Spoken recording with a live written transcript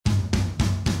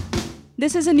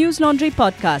This is a News Laundry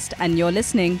podcast, and you're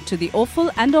listening to the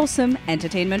Awful and Awesome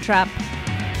Entertainment Wrap.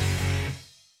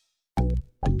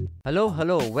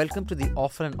 Hello. Welcome to the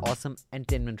Awful and Awesome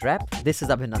Entertainment Wrap. This is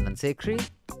Abhinandan Sekhri.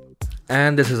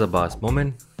 And this is Abbas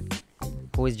Momin.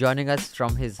 Who is joining us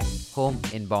from his home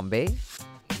in Bombay.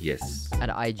 Yes.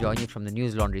 And I join you from the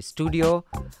News Laundry studio.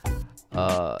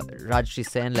 Rajshri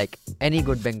Sen, like any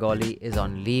good Bengali, is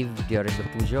on leave during the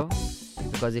pujo.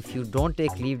 Because if you don't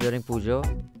take leave during pujo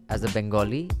as a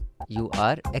Bengali, you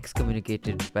are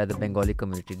excommunicated by the Bengali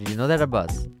community. Did you know that,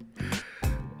 Abbas?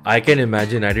 I can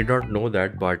imagine. I did not know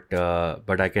that,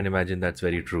 but I can imagine that's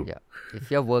very true. Yeah. If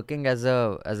you're working as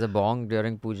a bong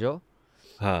during pujo,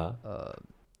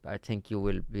 I think you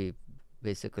will be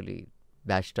basically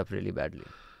bashed up really badly.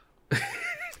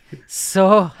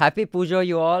 So, happy pujo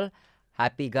you all.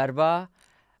 Happy Garba.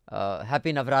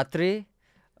 Happy Navratri.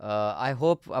 I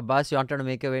hope, Abbas, you aren't trying to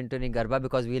make your way into any Garba,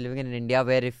 because we're living in India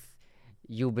where if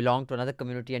you belong to another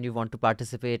community and you want to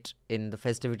participate in the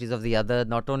festivities of the other,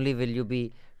 not only will you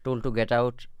be told to get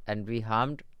out and be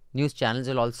harmed, news channels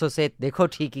will also say, Dekho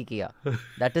theek hi kiya.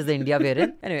 That is the India we're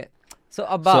in. Anyway, so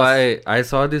Abbas. So I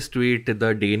saw this tweet.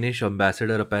 The Danish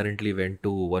ambassador apparently went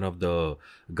to one of the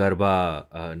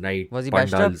Garba night Was he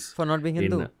bashed up pandals for not being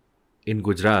Hindu? in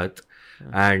Gujarat.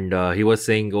 And he was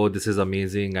saying, oh, this is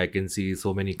amazing. I can see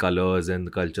so many colors and the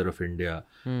culture of India.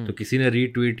 So किसी ने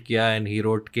retweet किया and he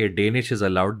wrote कि Danish is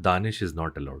allowed, Danish is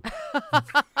not allowed.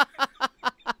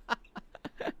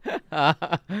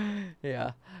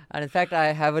 Yeah. And in fact,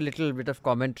 I have a little bit of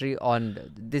commentary on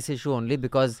this issue only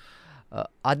because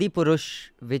Adi Purush,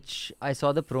 which I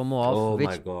saw the promo of, Oh which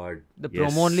my God. the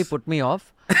promo only put me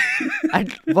off.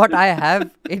 And what I have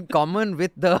in common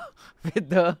with the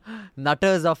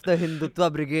nutters of the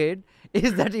Hindutva brigade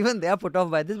is that even they are put off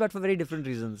by this, but for very different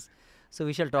reasons. So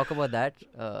we shall talk about that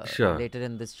later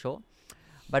in this show.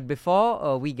 But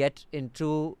before we get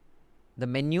into the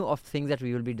menu of things that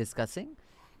we will be discussing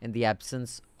in the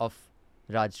absence of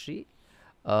Rajshri,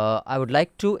 I would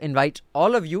like to invite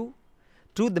all of you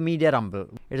to the Media Rumble.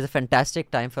 It is a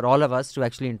fantastic time for all of us to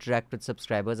actually interact with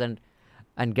subscribers and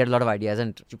get a lot of ideas.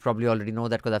 And you probably already know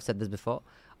that because I've said this before.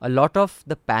 A lot of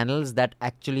the panels that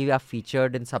actually are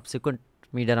featured in subsequent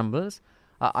Media Rumbles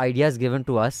are ideas given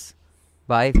to us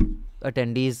by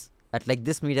attendees at like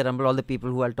this Media Rumble. All the people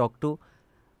who I'll talk to,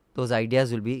 those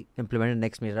ideas will be implemented in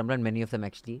next Media Rumble, and many of them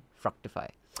actually fructify.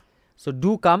 So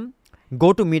do come,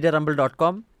 go to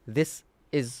MediaRumble.com. This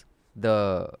is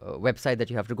the website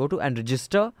that you have to go to and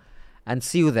register and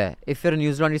see you there. If you're a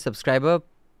News Laundry subscriber,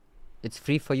 it's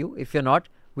free for you. If you're not,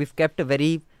 we've kept a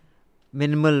very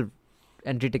minimal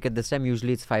entry ticket this time.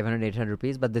 Usually it's 500-800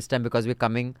 rupees, but this time because we're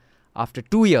coming after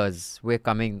 2 years, we're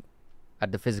coming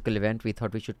at the physical event. We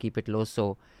thought we should keep it low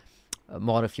so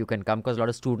more of you can come, because a lot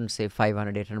of students say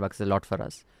 500-800 bucks is a lot for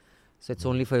us. So it's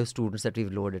only for your students that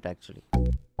we've lowered it actually.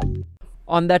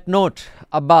 On that note,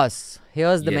 Abbas,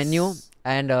 here's the menu,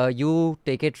 and you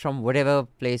take it from whatever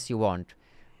place you want.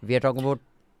 We are talking about...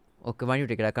 Okay, why don't you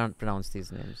take it? I can't pronounce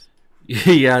these names.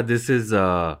 Yeah, this is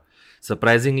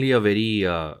surprisingly a very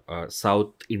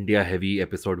South India heavy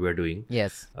episode we're doing.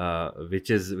 Yes. Which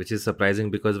is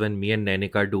surprising because when me and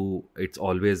Nanika do, it's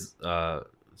always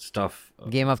stuff.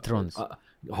 Game of Thrones.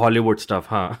 Hollywood stuff,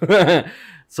 huh?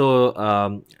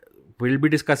 So we'll be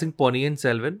discussing Ponniyin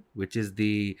Selvan, which is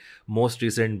the most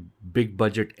recent big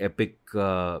budget epic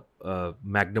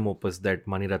magnum opus that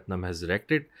Mani Ratnam has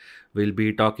directed. We'll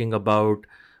be talking about,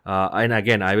 and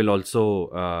again, I will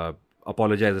also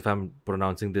apologize if I'm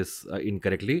pronouncing this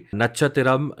incorrectly,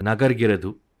 Nachatiram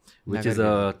Nagargiradhu, which is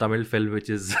a Tamil film which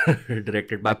is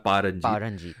directed by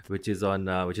Paranjit,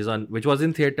 which was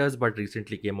in theaters but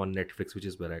recently came on Netflix, which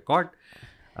is where I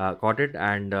caught it.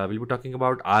 And we'll be talking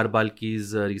about R.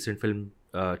 Balki's recent film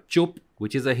Chup,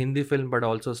 which is a Hindi film but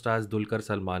also stars Dulquer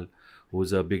Salmaan,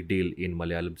 who's a big deal in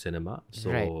Malayalam cinema.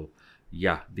 So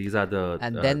yeah, these are the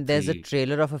and then there's a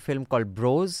trailer of a film called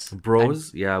Bros,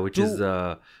 which is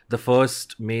the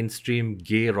first mainstream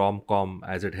gay rom-com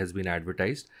as it has been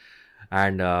advertised,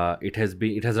 and it has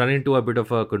run into a bit of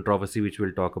a controversy which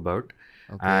we'll talk about.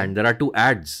 And there are 2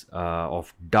 ads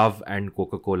of Dove and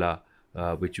Coca-Cola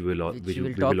which we will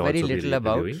talk very little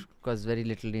about, because very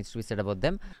little needs to be said about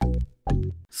them.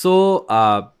 So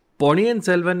Ponniyin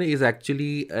Selvan is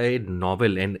actually a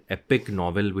novel, an epic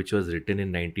novel which was written in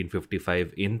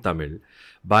 1955 in Tamil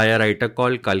by a writer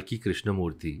called Kalki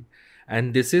Krishnamurthy.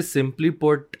 And this is simply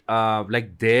put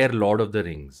like their Lord of the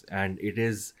Rings. And it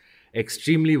is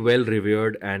extremely well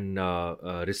revered and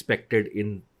respected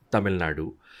in Tamil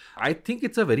Nadu. I think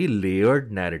it's a very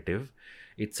layered narrative.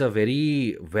 It's a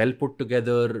very well put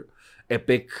together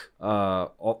epic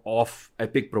of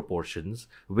epic proportions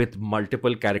with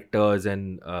multiple characters,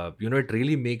 and it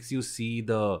really makes you see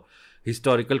the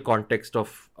historical context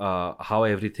of how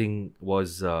everything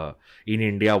was in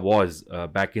India was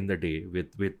back in the day,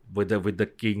 with the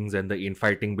kings and the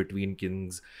infighting between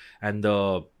kings, and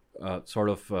the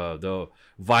the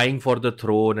vying for the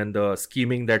throne and the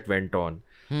scheming that went on.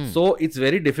 So it's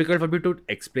very difficult for me to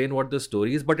explain what the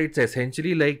story is, but it's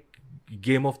essentially like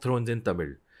Game of Thrones in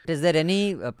Tamil. Is there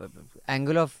any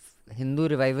angle of Hindu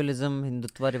revivalism,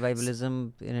 Hindutva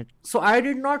revivalism in it? So I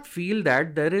did not feel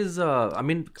that there is. So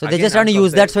they're just trying to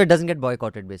use that so it doesn't get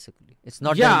boycotted. Basically, it's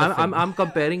not. Yeah, I'm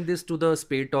comparing this to the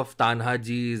spate of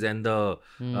Tanhajis and the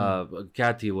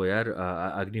क्या थी वो यार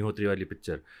अग्निहोत्री वाली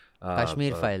picture.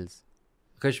 Kashmir Files.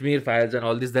 Kashmir Files and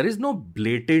all this. There is no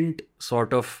blatant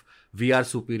sort of we are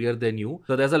superior than you.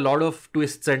 So there's a lot of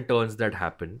twists and turns that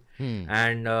happen.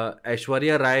 And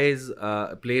Aishwarya Rai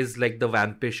plays like the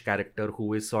vampish character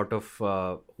who is sort of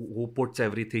who puts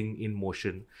everything in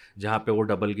motion. जहाँ पे वो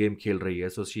double game खेल रही है.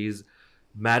 So she's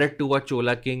married to a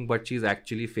Chola king, but she's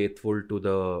actually faithful to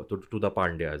the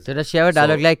Pandyas. So does she have a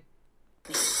dialogue like,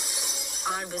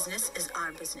 "Our business is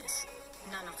our business,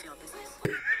 none of your business."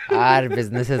 "Our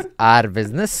business is our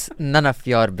business, none of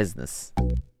your business."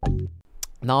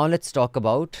 Now let's talk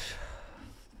about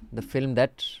the film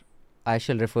that I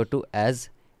shall refer to as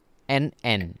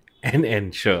AnA.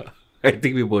 AnA, sure. I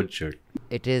think we both should.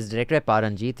 It is directed by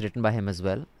Paranjit, written by him as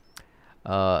well.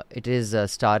 It is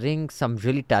starring some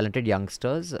really talented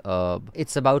youngsters.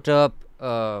 It's about a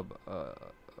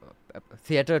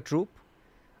theatre troupe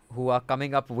who are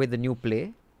coming up with a new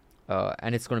play,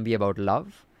 and it's going to be about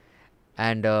love.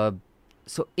 And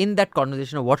so in that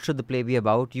conversation of what should the play be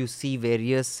about, you see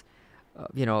various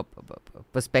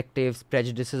perspectives,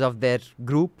 prejudices of their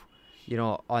group,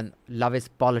 on love is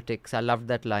politics. I loved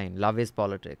that line, love is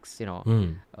politics,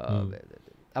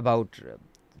 about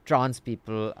trans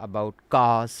people, about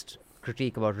caste,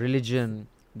 critique about religion.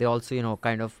 They also,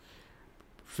 kind of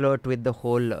flirt with the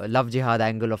whole love jihad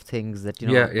angle of things that,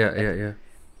 Yeah.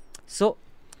 So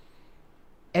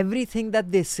everything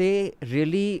that they say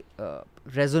really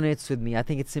resonates with me. I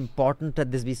think it's important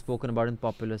that this be spoken about in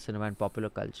popular cinema and popular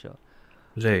culture.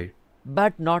 Right.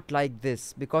 But not like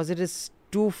this, because it is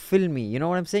too filmy. You know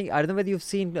what I'm saying? I don't know whether you've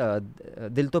seen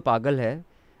Dil To Pagal Hai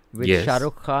with Shah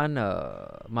Rukh Khan,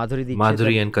 Madhuri Dixit,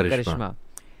 Madhuri and Karishma.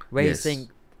 Where he's saying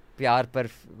Pyar Par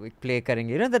play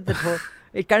karenge. That whole,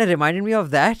 it kind of reminded me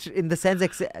of that, in the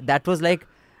sense that was like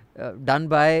done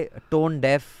by tone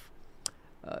deaf,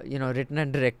 written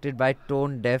and directed by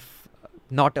tone deaf,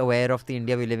 not aware of the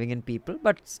India we're living in people,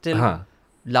 but still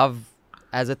love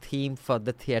as a theme for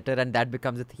the theatre, and that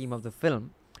becomes the theme of the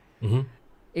film.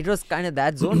 It was kind of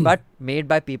that zone, but made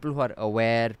by people who are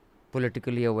aware,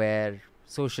 politically aware,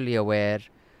 socially aware.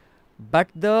 But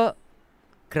the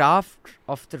craft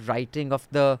of the writing, of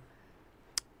the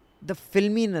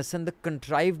filminess and the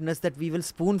contrivedness, that we will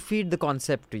spoon feed the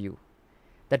concept to you,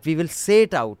 that we will say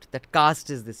it out, that caste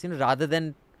is this, rather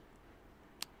than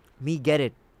me get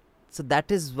it. So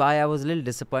that is why I was a little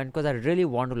disappointed, because I really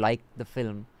want to like the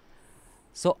film.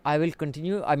 So I will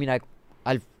continue. I mean,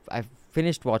 I've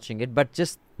finished watching it, but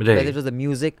just whether it was the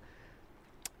music,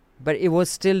 but it was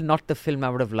still not the film I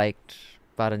would have liked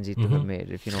Paranjit to have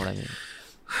made, if you know what I mean.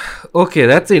 Okay,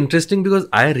 that's interesting, because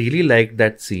I really like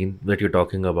that scene that you're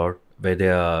talking about, where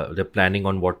they're planning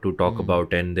on what to talk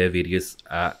about, and their various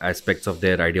aspects of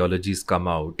their ideologies come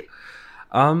out.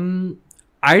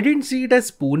 I didn't see it as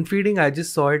spoon feeding. I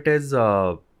just saw it as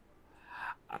I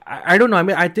don't know. I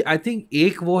mean, I think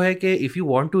एक वो है कि if you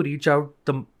want to reach out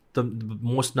the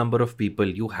most number of people,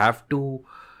 you have to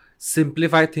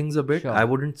simplify things a bit. Sure. I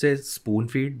wouldn't say spoon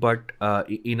feed, but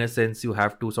in a sense, you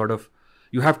have to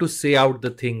say out the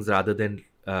things rather than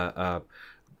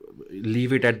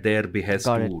leave it at their behest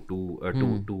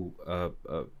to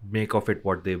make of it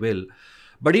what they will.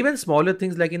 But even smaller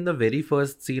things, like in the very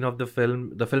first scene of the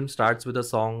film starts with a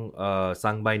song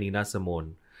sung by Nina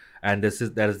Simone, and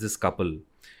there is this couple,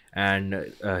 and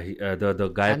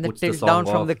the guy And puts the the tilt song down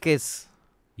off. from the kiss.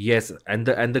 Yes, and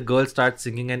the girl starts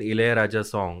singing an Ilayaraja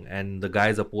song, and the guy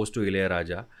is opposed to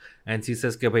Ilayaraja, and she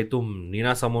says कि भाई तुम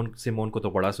Nina Simone को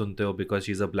तो बड़ा सुनते हो because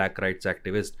she's a black rights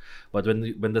activist, but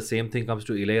when the same thing comes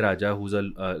to Ilayaraja, who's a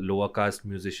lower caste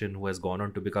musician who has gone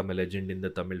on to become a legend in the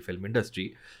Tamil film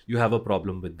industry, you have a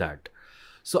problem with that.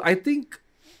 So I think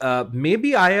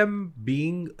maybe I'm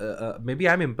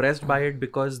impressed by it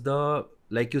because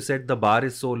like you said, the bar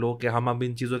is so low कि हम अब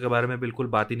इन चीज़ों के बारे में बिल्कुल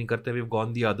बात ही नहीं करते. We've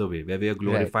gone the other way, where we are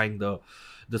glorifying the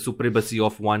the supremacy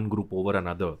of one group over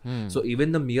another. So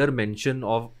even the mere mention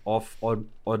of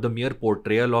or the mere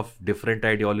portrayal of different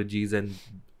ideologies and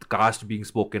caste being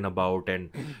spoken about and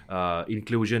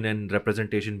inclusion and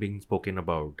representation being spoken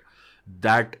about,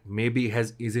 that maybe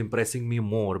is impressing me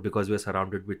more because we're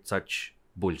surrounded with such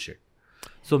bullshit.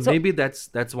 So maybe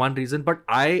that's one reason. But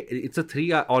it's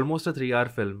a almost a 3-hour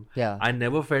film. Yeah. I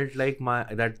never felt like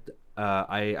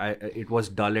it was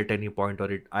dull at any point,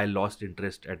 or I lost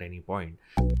interest at any point.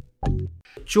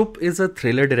 Chup is a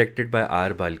thriller directed by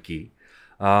R. Balki.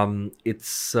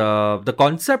 It's the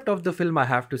concept of the film, I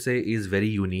have to say, is very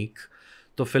unique.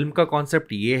 तो film का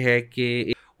concept ये है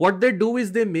कि what they do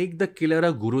is they make the killer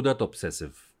a Guru Dutt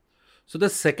obsessive. So the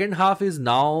second half is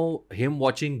now him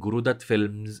watching Guru Dutt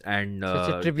films and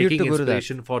taking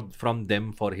inspiration from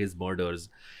them for his murders.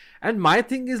 And my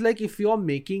thing is, like, if you're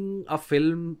making a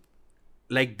film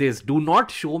like this, do not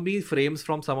show me frames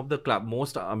from some of the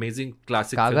most amazing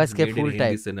classic films made in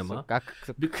Hindi cinema.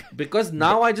 Because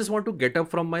now I just want to get up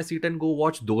from my seat and go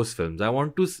watch those films. I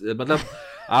want to, मतलब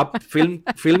आप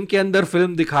film के अंदर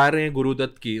film दिखा रहे हैं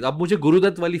गुरुदत्त की, अब मुझे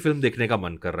गुरुदत्त वाली फिल्म देखने का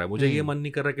मन कर रहा है. मुझे ये मन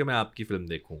नहीं कर रहा कि मैं आपकी फिल्म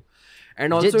देखूं.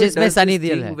 And also जिसमें सनी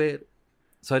देओल है.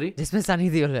 Sorry? जिसमें सनी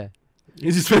देओल है.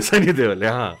 जिसमें सनी देओल है,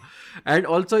 हाँ. And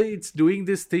also it's doing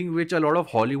this thing which a lot of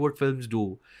Hollywood films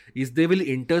do, is they will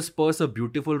intersperse a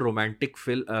beautiful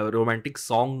romantic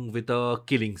song with a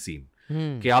killing scene.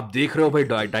 कि आप देख रहे हो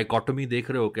भाई, डाइकोटोमी देख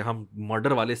रहे हो कि हम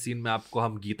मर्डर वाले सीन में आपको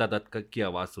हम गीता दत्त की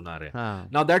आवाज सुना रहे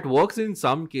हैं. Now that works in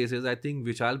some cases. I think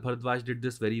Vishal Bharadwaj did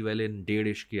this very well in Ded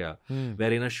Ishqiya,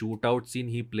 where in a shootout scene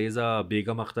he plays a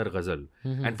Begum Akhtar ghazal,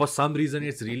 and for some reason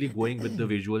it's really going with the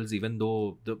visuals, even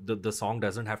though the song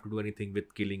doesn't have to do anything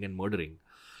with killing and murdering.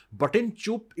 But in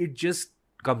Chup, it just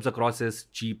comes across as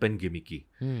cheap and gimmicky.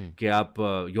 कि आप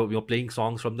you're playing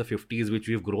songs from the 50s which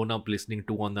we've grown up listening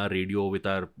to on our radio with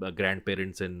our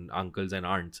grandparents and uncles and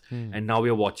aunts, and now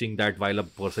we're watching that while a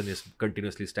person is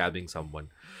continuously stabbing someone.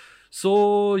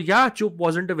 So yeah, Chup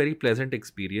wasn't a very pleasant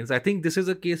experience. I think this is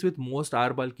a case with most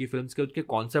R. Balki films के उसके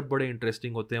concept बड़े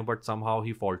interesting होते हैं, but somehow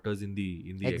he falters in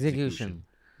the execution.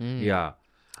 Yeah.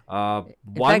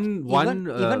 Even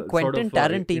Quentin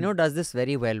Tarantino does this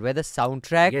very well, where the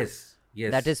soundtrack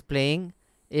that is playing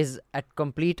is at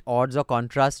complete odds or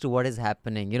contrast to what is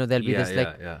happening. You know, there'll be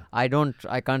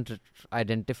I can't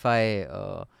identify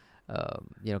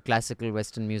classical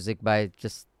Western music by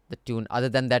just the tune, other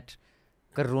than that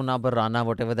Karuna Barana,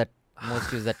 whatever that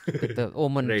most use, that with the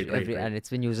Omen, and it's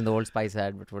been used in the Old Spice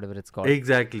ad, but whatever it's called.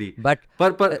 Exactly. But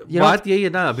बात यही है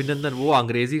ना अभिनंदन, वो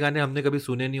अंग्रेजी गाने हमने कभी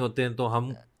सुने नहीं होते हैं, तो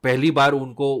हम पहली बार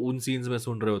उनको उन सीन्स में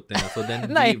सुन रहे होते हैं. So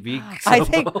then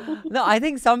I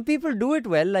think some people do it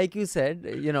well, like you said,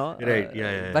 you know. Right.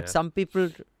 Yeah. But some people,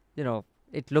 you know,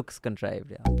 it looks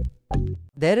contrived. Yeah.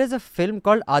 There is a film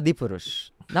called Adipurush.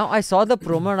 Now I saw the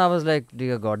promo and I was like,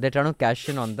 dear God, they're trying to cash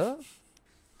in on the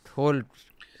whole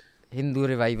Hindu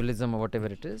revivalism or whatever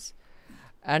it is.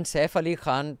 And Saif Ali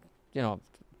Khan, you know,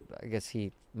 I guess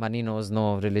money knows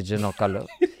no religion or color.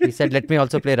 He said, let me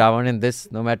also play Ravan in this,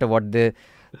 no matter what the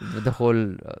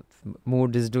whole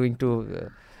mood is doing to...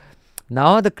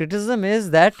 Now the criticism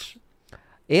is that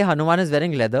Hanuman is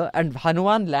wearing leather, and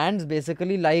Hanuman lands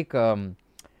basically like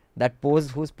that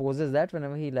pose. Whose pose is that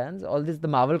whenever he lands? All this, the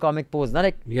Marvel comic pose. Not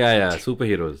like,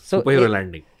 superheroes. So superhero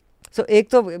landing. So,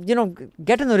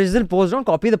 get an original pose. Don't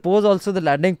copy the pose also, the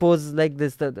landing pose like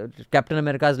this, the Captain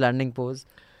America's landing pose.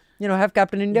 You know, have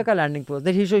Captain India ka landing pose.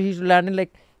 That he should land in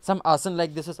like some asana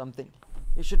like this or something.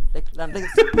 He should like land like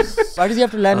this. Why does he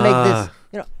have to land like this?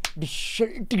 You know,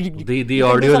 the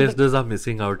audio listeners are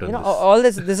missing out on this. All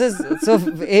this is so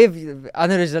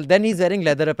unoriginal. Then he's wearing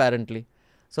leather apparently.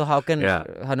 So how can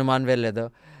Hanuman wear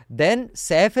leather? Then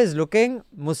Saif is looking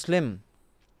Muslim.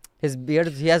 His beard,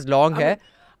 he has long hair.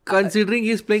 Considering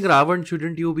he's playing Ravan,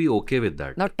 shouldn't you be okay with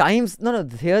that? Now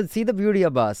here, see the beauty,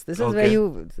 Abbas. This is where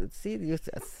you see,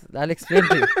 I'll explain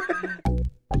to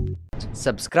you.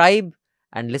 Subscribe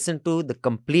and listen to the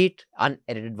complete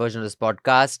unedited version of this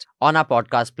podcast on our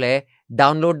podcast player.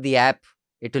 Download the app.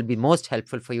 It will be most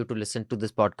helpful for you to listen to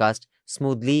this podcast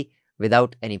smoothly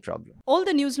without any problem. All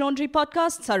the News Laundry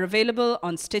podcasts are available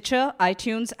on Stitcher,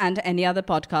 iTunes, and any other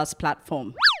podcast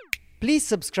platform. Please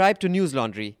subscribe to News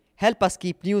Laundry. Help us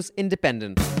keep news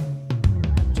independent.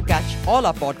 To catch all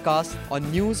our podcasts on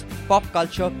news, pop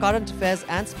culture, current affairs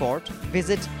and sport,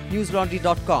 visit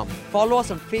newslaundry.com. Follow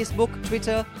us on Facebook,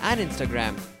 Twitter and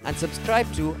Instagram, and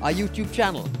subscribe to our YouTube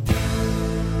channel.